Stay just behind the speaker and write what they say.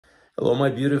Hello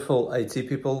my beautiful IT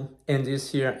people, Andy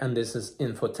is here and this is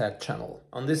InfoTek channel.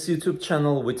 On this YouTube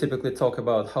channel we typically talk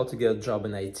about how to get a job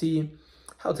in IT,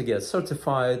 how to get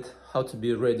certified, how to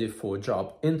be ready for a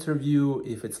job interview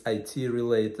if it's IT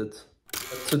related.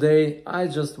 But today I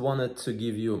just wanted to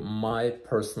give you my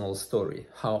personal story,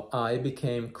 how I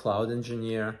became cloud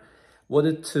engineer, what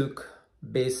it took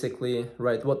basically,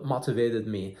 right, what motivated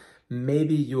me.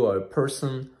 Maybe you are a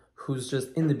person who's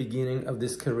just in the beginning of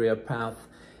this career path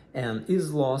and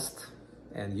is lost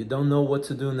and you don't know what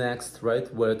to do next,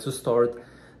 right, where to start,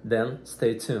 then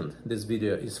stay tuned. This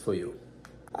video is for you.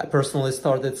 I personally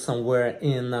started somewhere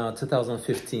in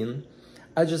 2015.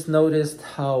 I just noticed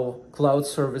how cloud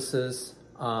services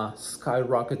are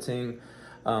skyrocketing,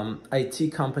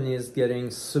 IT companies getting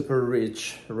super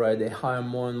rich, right? They hire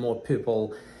more and more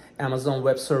people. Amazon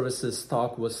Web Services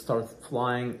stock was start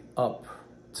flying up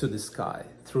to the sky,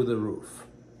 through the roof.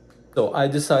 So I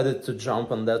decided to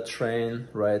jump on that train,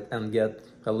 right, and get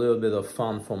a little bit of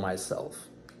fun for myself.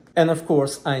 And of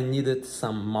course, I needed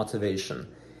some motivation.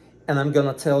 And I'm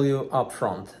gonna tell you up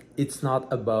front, it's not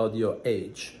about your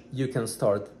age. You can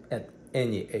start at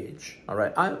any age, all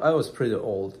right? I was pretty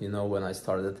old, you know, when I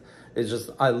started. It's just,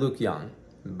 I look young,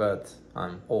 but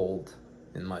I'm old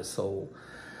in my soul.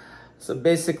 So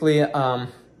basically,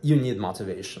 you need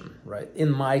motivation, right?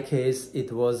 In my case,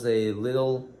 it was a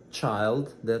little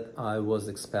child that I was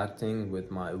expecting with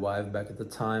my wife back at the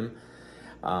time.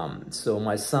 So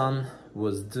my son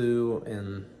was due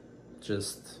in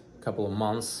just a couple of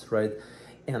months, right?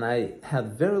 And I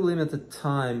had very limited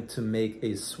time to make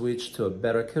a switch to a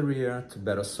better career, to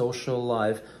better social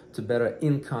life, to better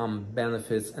income,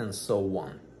 benefits, and so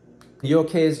on. In your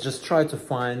case, just try to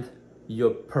find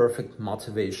your perfect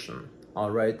motivation,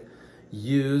 all right?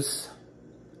 Use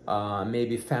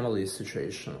maybe family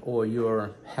situation or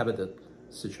your habitat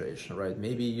situation, right?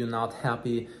 Maybe you're not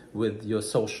happy with your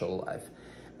social life,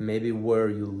 maybe where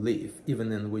you live,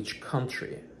 even in which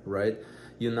country, right?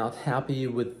 You're not happy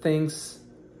with things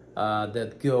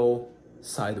that go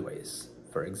sideways,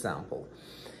 for example.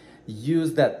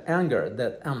 Use that anger,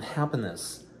 that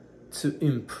unhappiness to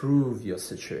improve your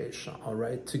situation, all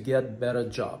right? To get better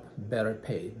job, better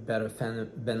pay, better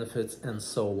benefits, and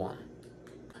so on.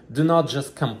 Do not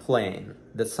just complain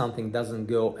that something doesn't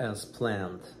go as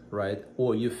planned, right?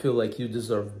 Or you feel like you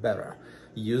deserve better.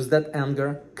 Use that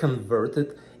anger, convert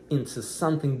it into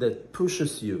something that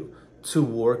pushes you to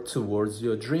work towards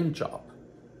your dream job.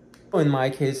 In my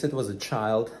case, it was a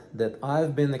child that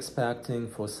I've been expecting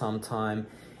for some time,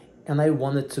 and I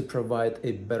wanted to provide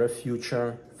a better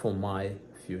future for my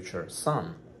future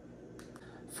son.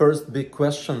 First big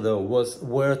question though was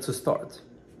where to start.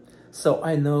 So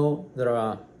I know there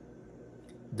are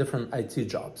different IT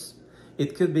jobs.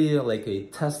 It could be like a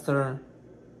tester,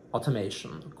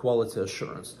 automation, quality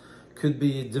assurance, could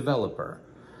be developer,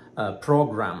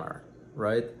 programmer,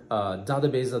 right?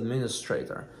 Database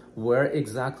administrator, where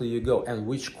exactly you go and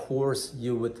which course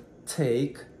you would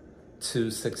take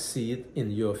to succeed in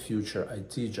your future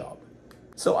IT job.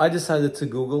 So I decided to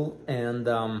Google and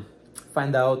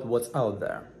find out what's out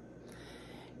there.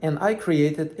 And I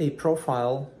created a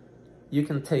profile. You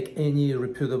can take any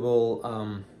reputable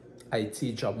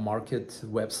IT job market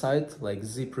website like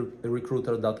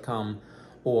ziprecruiter.com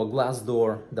or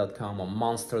glassdoor.com or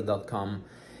monster.com.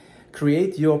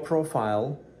 Create your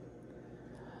profile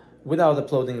without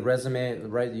uploading resume,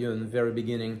 right? You're in the very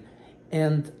beginning.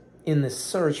 And in the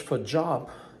search for job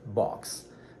box,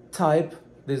 type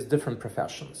these different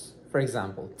professions. For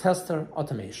example, tester,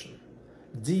 automation,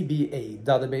 DBA,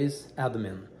 database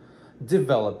admin,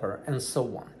 developer, and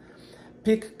so on.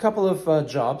 Pick a couple of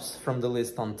jobs from the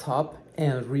list on top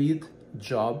and read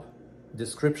job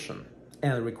description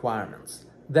and requirements.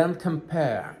 Then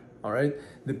compare, all right?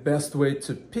 The best way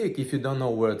to pick if you don't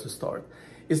know where to start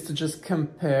is to just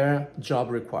compare job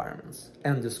requirements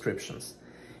and descriptions.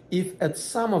 If at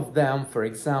some of them, for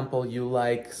example, you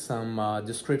like some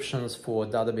descriptions for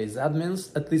database admins,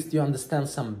 at least you understand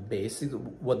some basics,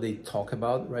 what they talk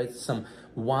about, right? Some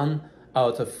 1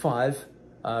 out of 5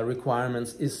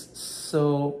 requirements is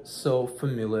so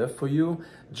familiar for you,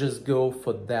 just go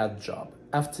for that job.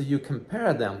 After you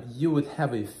compare them, you would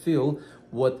have a feel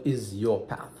what is your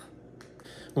path.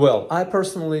 Well, I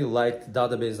personally liked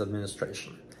database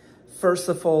administration. First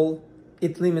of all,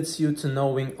 it limits you to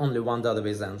knowing only one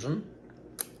database engine,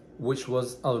 which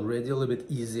was already a little bit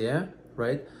easier,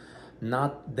 right?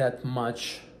 Not that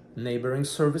much neighboring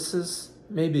services,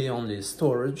 maybe only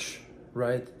storage,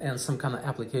 right? And some kind of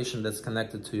application that's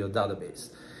connected to your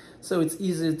database. So it's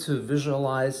easier to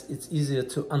visualize, it's easier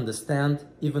to understand,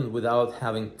 even without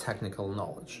having technical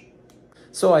knowledge.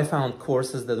 So I found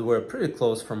courses that were pretty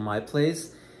close from my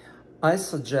place. I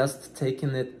suggest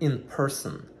taking it in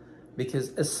person because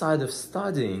aside of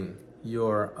studying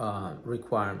your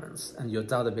requirements and your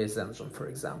database engine, for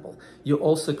example, you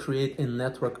also create a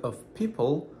network of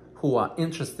people who are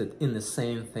interested in the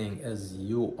same thing as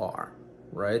you are,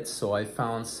 right? So I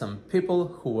found some people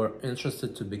who were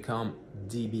interested to become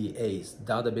DBAs,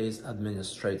 database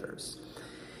administrators.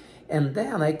 And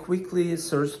then I quickly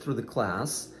searched through the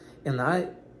class and I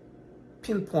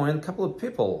pinpoint a couple of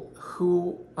people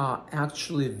who are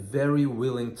actually very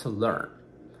willing to learn,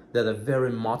 that are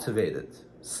very motivated,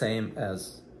 same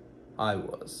as I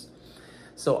was.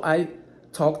 So I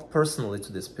talked personally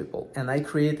to these people and I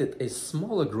created a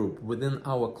smaller group within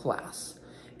our class,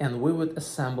 and we would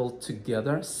assemble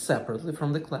together separately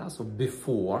from the class or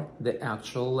before the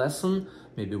actual lesson,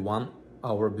 maybe 1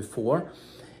 hour before,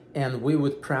 and we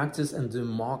would practice and do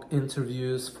mock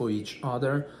interviews for each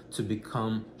other to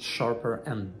become sharper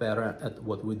and better at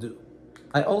what we do.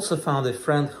 I also found a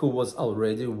friend who was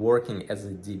already working as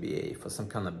a DBA for some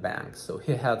kind of bank, so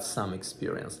he had some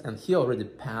experience and he already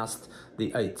passed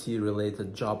the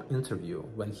IT-related job interview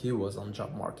when he was on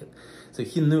job market. So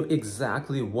he knew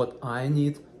exactly what I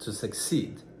need to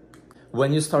succeed.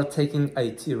 When you start taking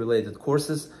IT-related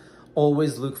courses,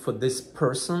 always look for this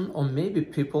person or maybe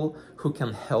people who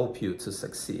can help you to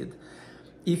succeed.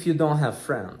 If you don't have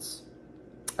friends,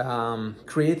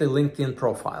 create a LinkedIn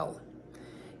profile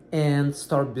and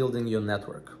start building your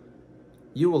network.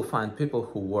 You will find people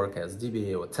who work as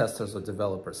DBA or testers or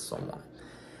developers, so on.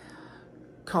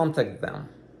 Contact them,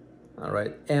 all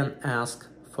right, and ask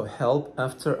for help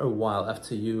after a while,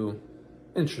 after you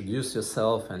introduce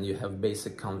yourself and you have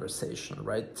basic conversation,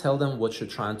 right? Tell them what you're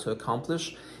trying to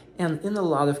accomplish, and in a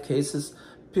lot of cases,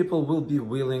 people will be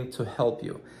willing to help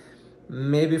you.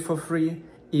 Maybe for free,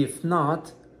 if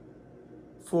not,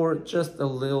 for just a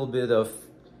little bit of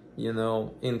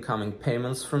incoming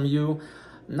payments from you,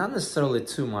 not necessarily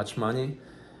too much money,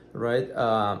 right?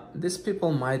 These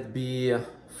people might be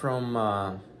from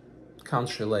a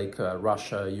country like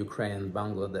Russia, Ukraine,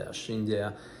 Bangladesh,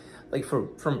 India, like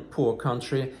from poor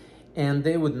country, and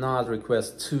they would not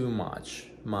request too much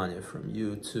money from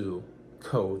you to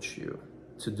coach you,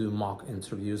 to do mock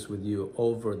interviews with you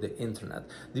over the internet.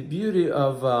 The beauty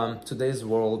of today's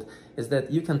world is that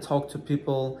you can talk to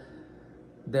people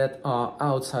that are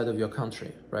outside of your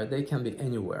country, right? They can be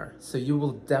anywhere. So you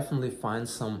will definitely find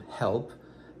some help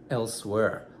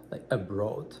elsewhere, like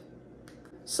abroad.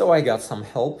 So I got some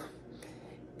help,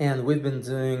 and we've been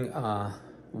doing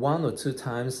 1 or 2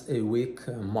 times a week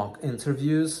mock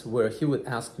interviews where he would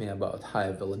ask me about high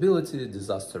availability,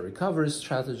 disaster recovery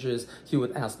strategies. He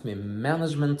would ask me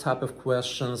management type of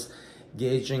questions,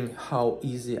 gauging how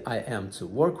easy I am to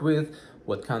work with,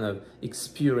 what kind of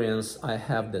experience I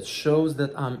have that shows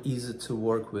that I'm easy to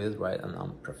work with, right? And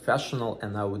I'm professional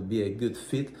and I would be a good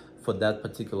fit for that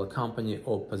particular company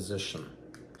or position.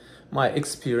 My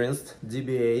experienced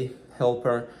DBA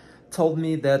helper told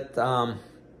me that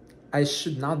I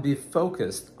should not be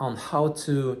focused on how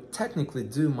to technically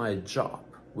do my job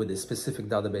with a specific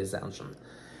database engine,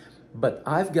 but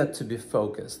I've got to be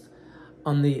focused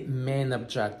on the main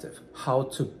objective, how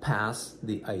to pass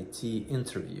the IT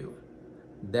interview.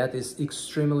 That is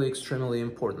extremely, extremely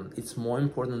important. It's more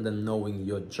important than knowing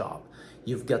your job.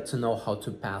 You've got to know how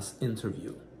to pass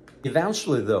interview.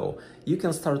 Eventually, though, you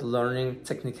can start learning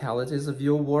technicalities of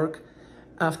your work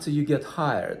after you get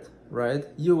hired, right?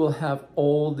 You will have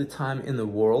all the time in the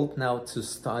world now to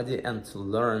study and to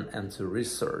learn and to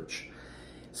research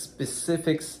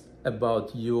specifics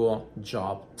about your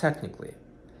job technically.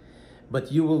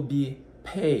 But you will be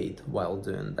paid while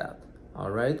doing that,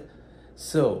 all right?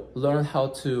 So learn how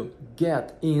to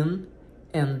get in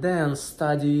and then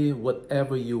study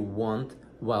whatever you want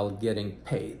while getting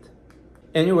paid.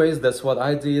 Anyways, that's what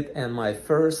I did, and my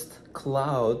first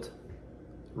cloud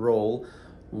role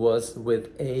was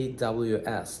with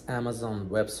AWS, Amazon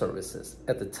Web Services,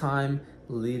 at the time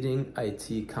leading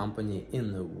IT company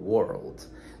in the world.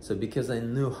 So because I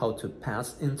knew how to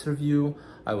pass interview,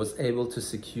 I was able to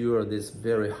secure this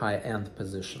very high-end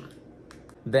position.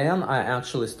 Then I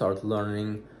actually started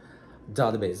learning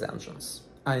database engines.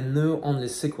 I knew only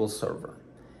SQL Server,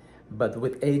 but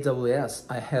with AWS,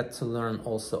 I had to learn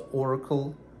also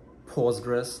Oracle,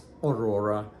 Postgres,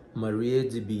 Aurora,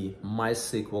 MariaDB,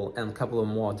 MySQL, and a couple of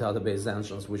more database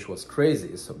engines, which was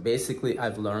crazy. So basically,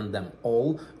 I've learned them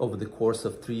all over the course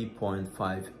of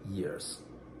 3.5 years.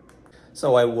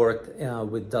 So I worked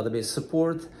with database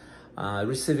support,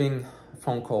 receiving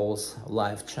phone calls,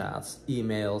 live chats,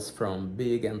 emails from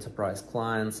big enterprise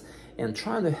clients, and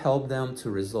trying to help them to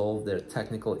resolve their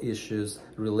technical issues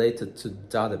related to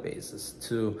databases,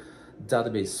 to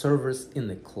database servers in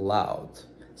the cloud.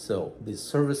 So these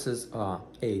services are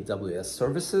AWS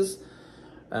services.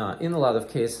 In a lot of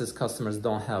cases, customers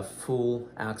don't have full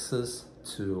access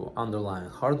to underlying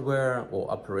hardware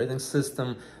or operating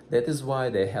system. That is why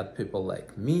they had people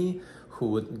like me who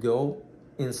would go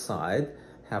inside,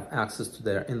 have access to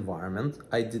their environment.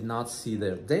 I did not see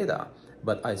their data,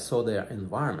 but I saw their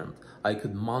environment. I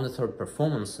could monitor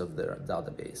performance of their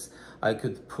database. I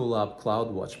could pull up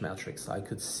CloudWatch metrics. I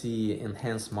could see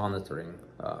enhanced monitoring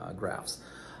graphs.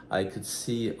 I could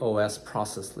see OS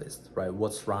process list, right?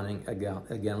 What's running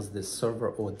against this server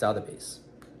or database.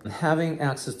 And having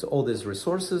access to all these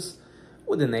resources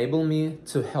would enable me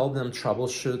to help them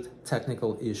troubleshoot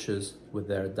technical issues with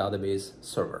their database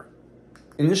server.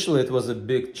 Initially, it was a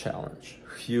big challenge,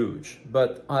 huge,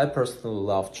 but I personally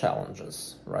love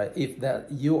challenges, right? If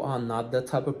that you are not that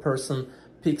type of person,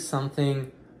 pick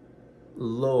something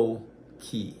low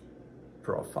key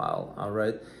profile, all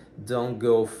right? Don't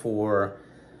go for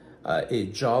a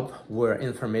job where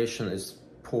information is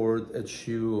poured at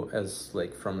you as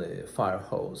like from the fire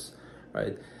hose,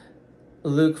 right?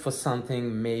 Look for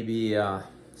something maybe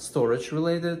storage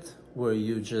related, where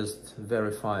you just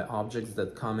verify objects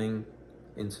that coming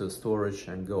into storage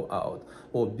and go out,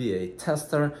 or be a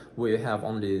tester where you have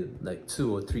only like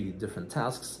 2 or 3 different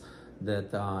tasks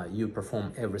that you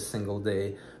perform every single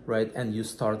day, right? And you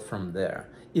start from there.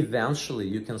 Eventually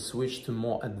you can switch to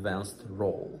more advanced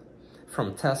role.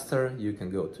 From tester you can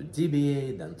go to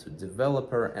DBA, then to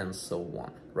developer, and so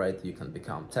on, right? You can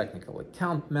become technical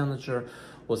account manager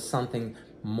or something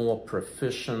more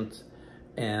proficient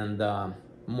and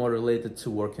more related to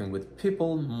working with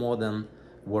people more than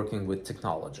working with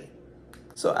technology.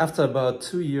 So after about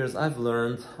 2 years, I've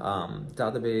learned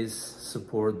database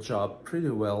support job pretty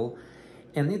well,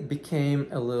 and it became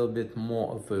a little bit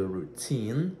more of a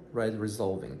routine, right?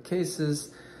 Resolving cases,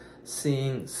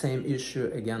 seeing same issue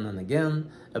again and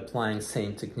again, applying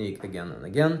same technique again and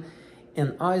again.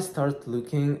 And I start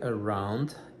looking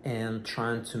around and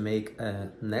trying to make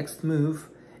a next move.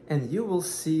 And you will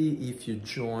see, if you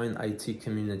join IT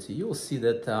community, you will see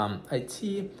that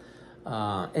IT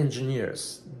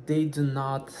engineers, they do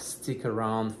not stick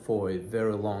around for a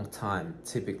very long time,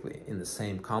 typically in the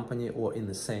same company or in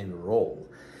the same role.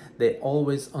 They're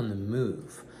always on the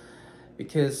move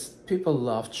because people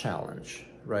love challenge,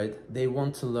 right? They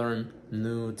want to learn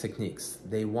new techniques.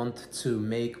 They want to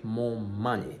make more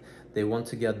money. They want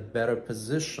to get better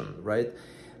position, right?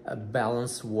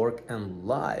 Balance work and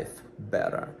life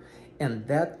better. And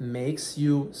that makes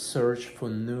you search for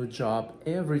new job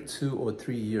every 2 or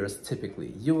 3 years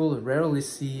typically. You will rarely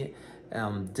see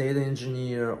data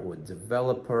engineer or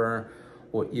developer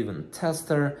or even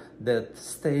tester that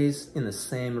stays in the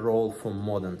same role for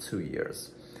more than 2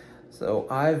 years. So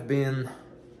I've been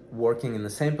working in the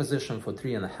same position for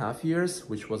 3.5 years,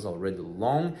 which was already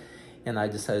long, and I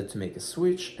decided to make a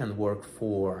switch and work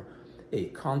for a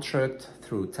contract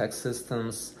through tech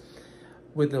systems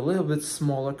with a little bit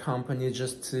smaller company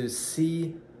just to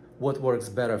see what works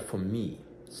better for me.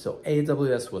 So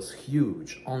AWS was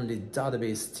huge. Only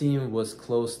database team was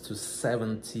close to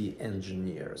 70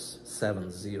 engineers,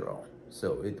 70.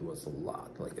 So it was a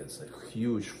lot, like it's a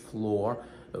huge floor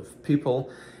of people,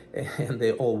 and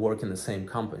they all work in the same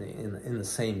company, in the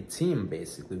same team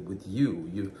basically with you.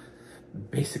 You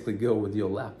basically go with your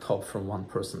laptop from one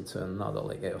person to another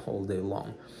like a whole day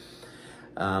long.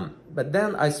 But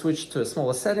then I switched to a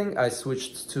smaller setting. I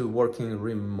switched to working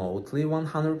remotely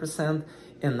 100%,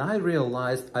 and I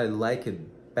realized I like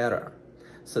it better.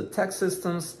 So tech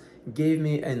systems gave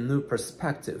me a new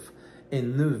perspective, a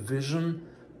new vision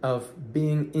of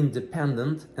being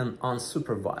independent and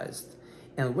unsupervised.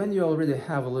 And when you already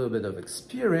have a little bit of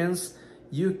experience,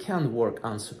 you can work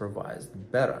unsupervised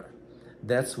better.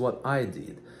 That's what I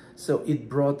did. So it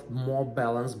brought more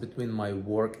balance between my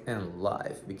work and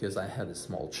life because I had a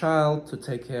small child to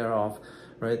take care of,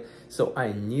 right? So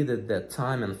I needed that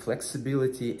time and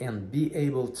flexibility and be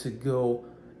able to go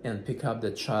and pick up the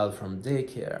child from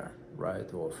daycare,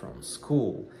 right? Or from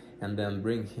school, and then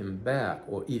bring him back.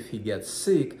 Or if he gets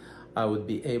sick, I would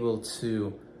be able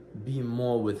to be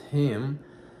more with him.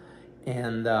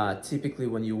 And typically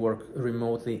when you work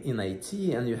remotely in IT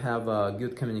and you have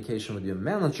good communication with your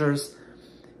managers,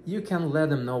 you can let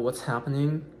them know what's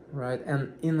happening, right?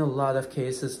 And in a lot of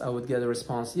cases, I would get a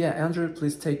response, yeah, Andrew,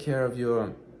 please take care of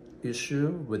your issue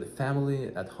with the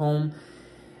family at home.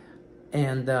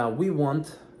 And we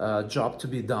want a job to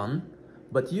be done,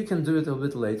 but you can do it a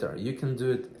bit later. You can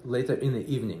do it later in the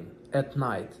evening at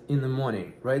night, in the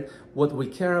morning, right? What we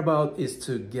care about is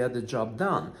to get the job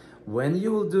done. When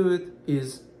you will do it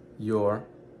is your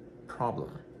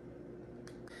problem.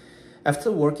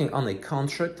 After working on a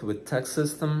contract with tech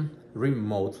system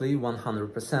remotely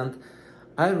 100%,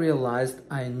 I realized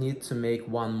I need to make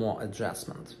one more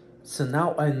adjustment. So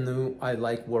now I knew I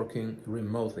like working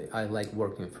remotely. I like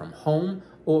working from home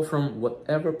or from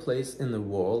whatever place in the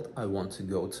world I want to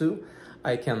go to.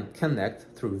 I can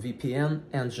connect through VPN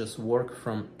and just work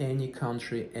from any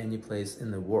country, any place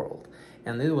in the world.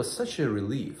 And it was such a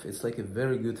relief. It's like a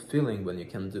very good feeling when you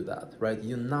can do that, right?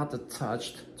 You're not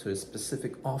attached to a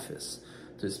specific office,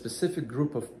 to a specific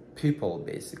group of people,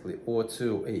 basically, or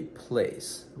to a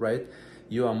place, right?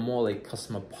 You are more like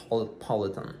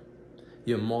cosmopolitan.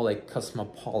 You're more like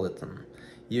cosmopolitan.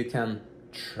 You can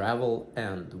travel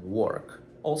and work.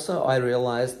 Also, I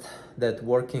realized that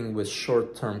working with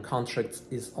short-term contracts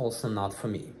is also not for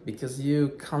me, because you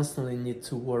constantly need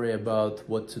to worry about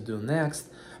what to do next,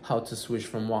 how to switch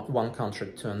from one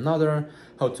contract to another,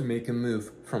 how to make a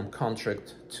move from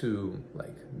contract to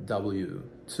like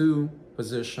W2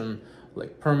 position,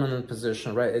 like permanent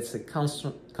position, right? It's a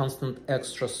constant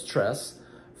extra stress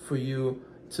for you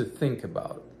to think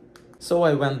about. So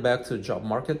I went back to the job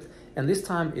market, and this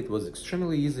time it was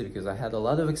extremely easy because I had a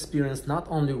lot of experience, not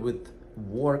only with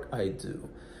work I do,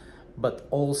 but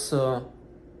also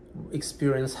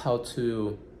experience how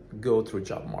to go through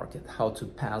job market, how to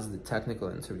pass the technical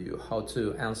interview, how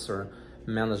to answer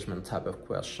management type of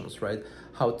questions, right?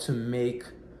 How to make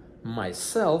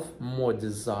myself more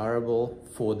desirable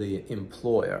for the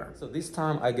employer. So this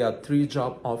time I got 3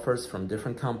 job offers from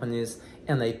different companies,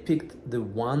 and I picked the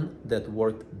one that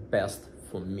worked best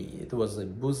for me. It was a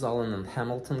Booz Allen and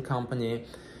Hamilton company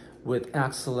with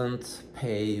excellent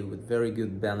pay, with very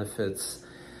good benefits,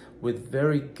 with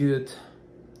very good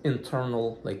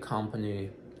internal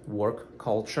company work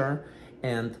culture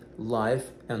and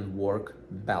life and work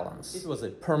balance. It was a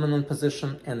permanent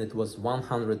position and it was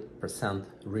 100%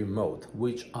 remote,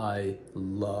 which I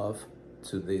love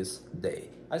to this day.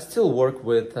 I still work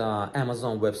with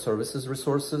Amazon Web Services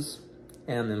resources,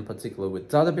 and in particular with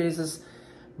databases,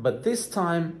 but this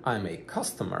time I'm a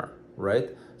customer, right?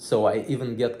 So I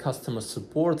even get customer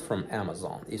support from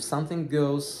Amazon. If something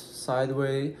goes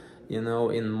sideways,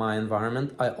 in my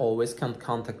environment, I always can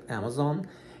contact Amazon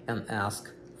and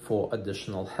ask for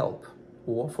additional help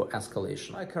or for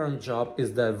escalation. My current job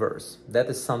is diverse. That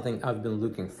is something I've been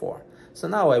looking for. So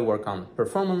now I work on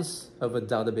performance of a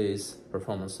database,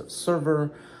 performance of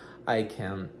server. I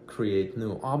can create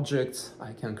new objects.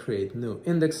 I can create new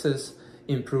indexes,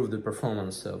 improve the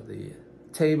performance of the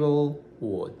table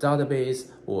or database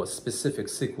or specific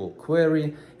SQL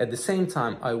query. At the same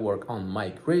time, I work on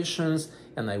migrations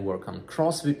and I work on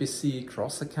cross-VPC,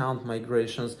 cross-account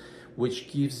migrations,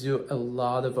 which gives you a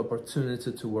lot of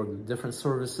opportunity to work with different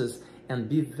services and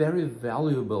be very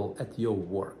valuable at your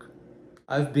work.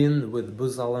 I've been with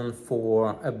Booz Allen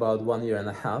for about 1.5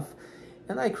 years,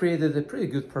 and I created a pretty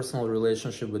good personal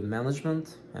relationship with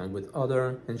management and with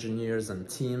other engineers and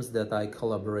teams that I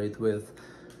collaborate with.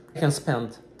 I can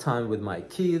spend time with my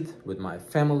kid, with my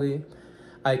family.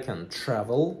 I can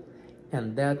travel,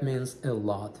 and that means a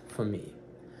lot for me.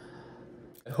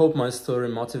 I hope my story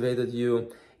motivated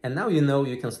you, and now you know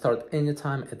you can start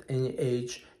anytime at any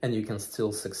age and you can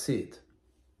still succeed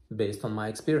based on my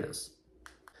experience.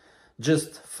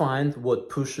 Just find what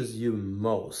pushes you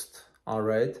most, all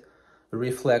right?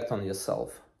 Reflect on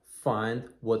yourself. Find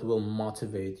what will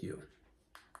motivate you.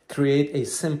 Create a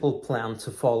simple plan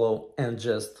to follow and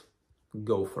just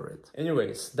go for it.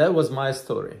 Anyways, that was my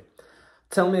story.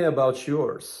 Tell me about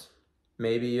yours.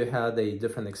 Maybe you had a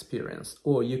different experience,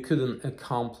 or you couldn't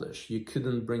accomplish, you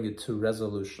couldn't bring it to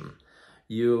resolution.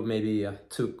 You maybe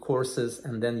took courses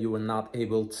and then you were not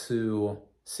able to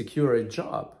secure a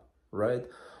job, right?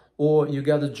 Or you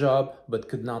got a job but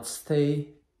could not stay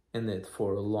in it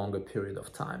for a longer period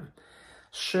of time.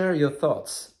 Share your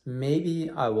thoughts. Maybe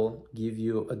I will give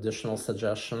you additional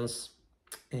suggestions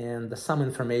and some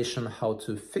information how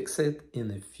to fix it in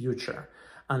the future.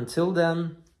 Until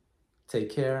then, take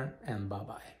care and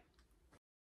bye-bye.